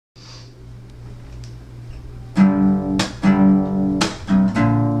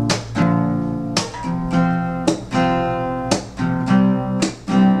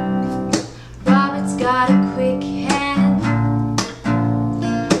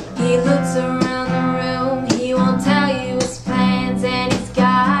looks around the room, he won't tell you his plans, and he's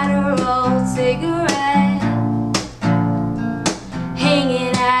got a rolled cigarette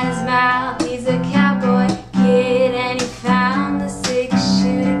hanging at his mouth. He's a cowboy kid, and he found the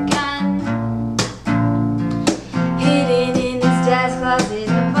six-shooter gun hidden in his dad's closet,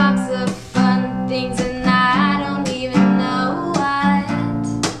 a box of fun things, and I don't even know what.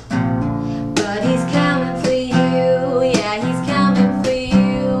 But he's coming for you, yeah, he's coming for you.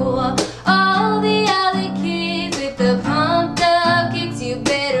 All the other kids with the pumped up kicks, you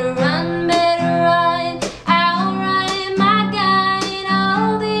better run, outrunning my gun. And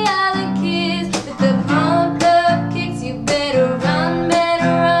all the other kids with the pumped up kicks, you better run,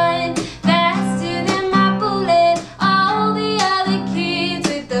 faster than my bullet. All the other kids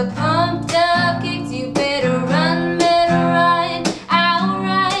with the pumped up kicks, you better run,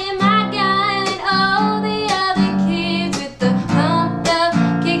 outrunning my gun. And all the other kids with the pumped up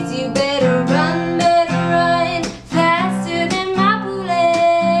kicks, you better run, faster than my bullet.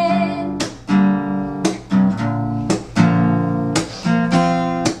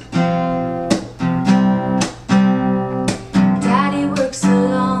 Daddy works a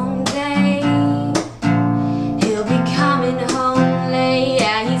long day, he'll be coming home late.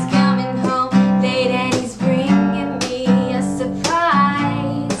 Yeah, he's coming home late, and he's bringing me a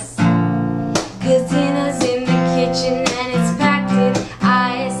surprise. 'Cause dinner's in the kitchen and it's packed with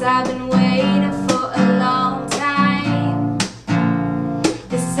ice. I've been waiting for a long time.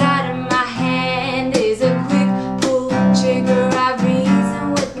 The side of my hand is a quick pull trigger. I reason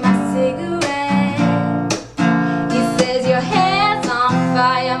with my cigarette. He says your hair's on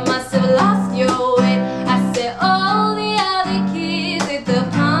fire, must have lost your